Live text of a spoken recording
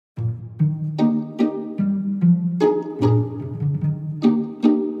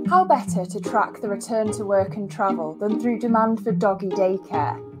How better to track the return to work and travel than through demand for doggy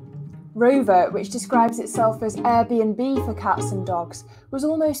daycare? Rover, which describes itself as Airbnb for cats and dogs, was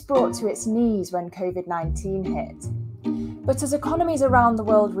almost brought to its knees when COVID-19 hit. But as economies around the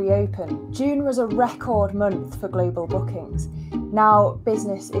world reopen, June was a record month for global bookings. Now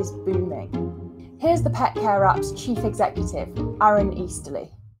business is booming. Here's the Pet Care app's chief executive, Aaron Easterly.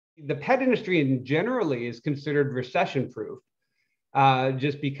 The pet industry in generally is considered recession-proof,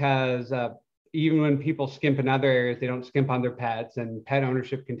 just because even when people skimp in other areas, they don't skimp on their pets, and pet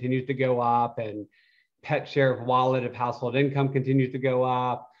ownership continues to go up, and pet share of wallet of household income continues to go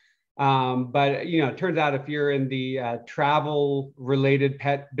up. But it turns out if you're in the travel-related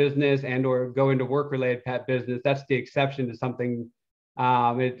pet business and or go into work-related pet business, that's the exception to something.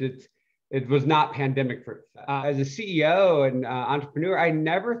 It was not pandemic-proof. As a CEO and entrepreneur, I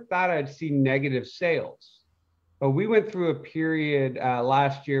never thought I'd see negative sales. But we went through a period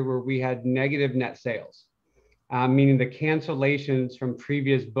last year where we had negative net sales, meaning the cancellations from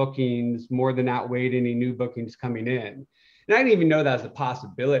previous bookings more than outweighed any new bookings coming in. And I didn't even know that was a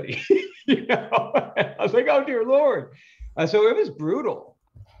possibility. I was like, oh, dear Lord. So it was brutal.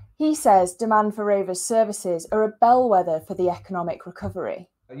 He says demand for Rover's services are a bellwether for the economic recovery.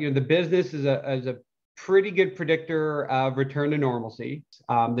 The business is a pretty good predictor of return to normalcy.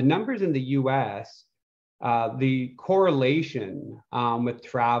 The numbers in the US, the correlation with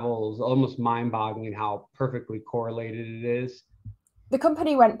travel is almost mind-boggling how perfectly correlated it is. The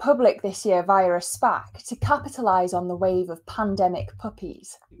company went public this year via a SPAC to capitalize on the wave of pandemic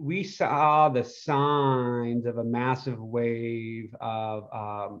puppies. We saw the signs of a massive wave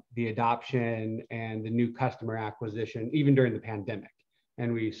of the adoption and the new customer acquisition, even during the pandemic.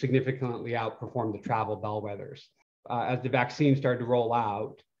 And we significantly outperformed the travel bellwethers. As the vaccine started to roll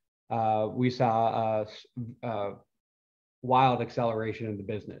out, we saw a wild acceleration in the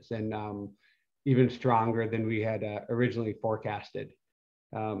business, and even stronger than we had originally forecasted.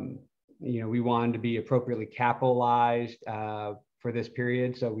 We wanted to be appropriately capitalized for this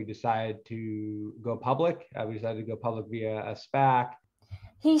period, so we decided to go public. We decided to go public via a SPAC.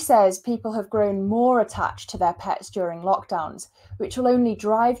 He says people have grown more attached to their pets during lockdowns, which will only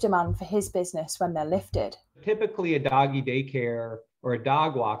drive demand for his business when they're lifted. Typically, a doggy daycare or a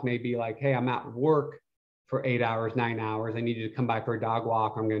dog walk may be like, hey, I'm at work for 8 hours, 9 hours. I need you to come by for a dog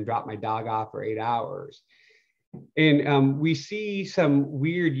walk. I'm going to drop my dog off for 8 hours. And we see some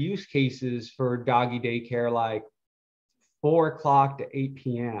weird use cases for doggy daycare, like 4 o'clock to 8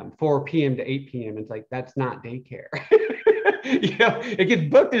 p.m., 4 p.m. to 8 p.m. It's like, that's not daycare. It gets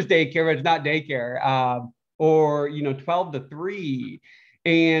booked as daycare, but it's not daycare. Or 12 to 3.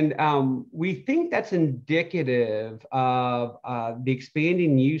 And we think that's indicative of the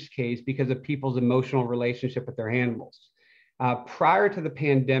expanding use case because of people's emotional relationship with their animals. Prior to the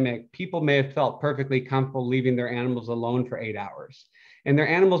pandemic, people may have felt perfectly comfortable leaving their animals alone for 8 hours. And their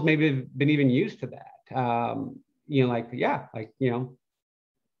animals may have been even used to that.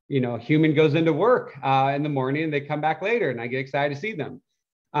 Human goes into work in the morning and they come back later and I get excited to see them.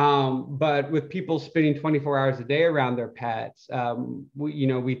 But with people spending 24 hours a day around their pets,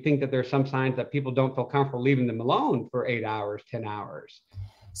 we think that there's some signs that people don't feel comfortable leaving them alone for 8 hours, 10 hours.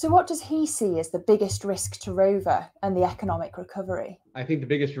 So what does he see as the biggest risk to Rover and the economic recovery? I think the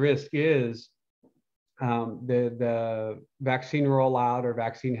biggest risk is the vaccine rollout or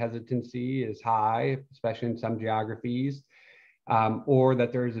vaccine hesitancy is high, especially in some geographies, or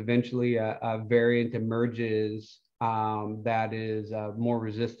that there's eventually a variant emerges that is more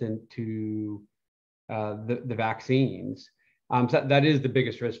resistant to the vaccines. So that is the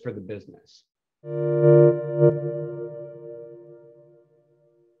biggest risk for the business.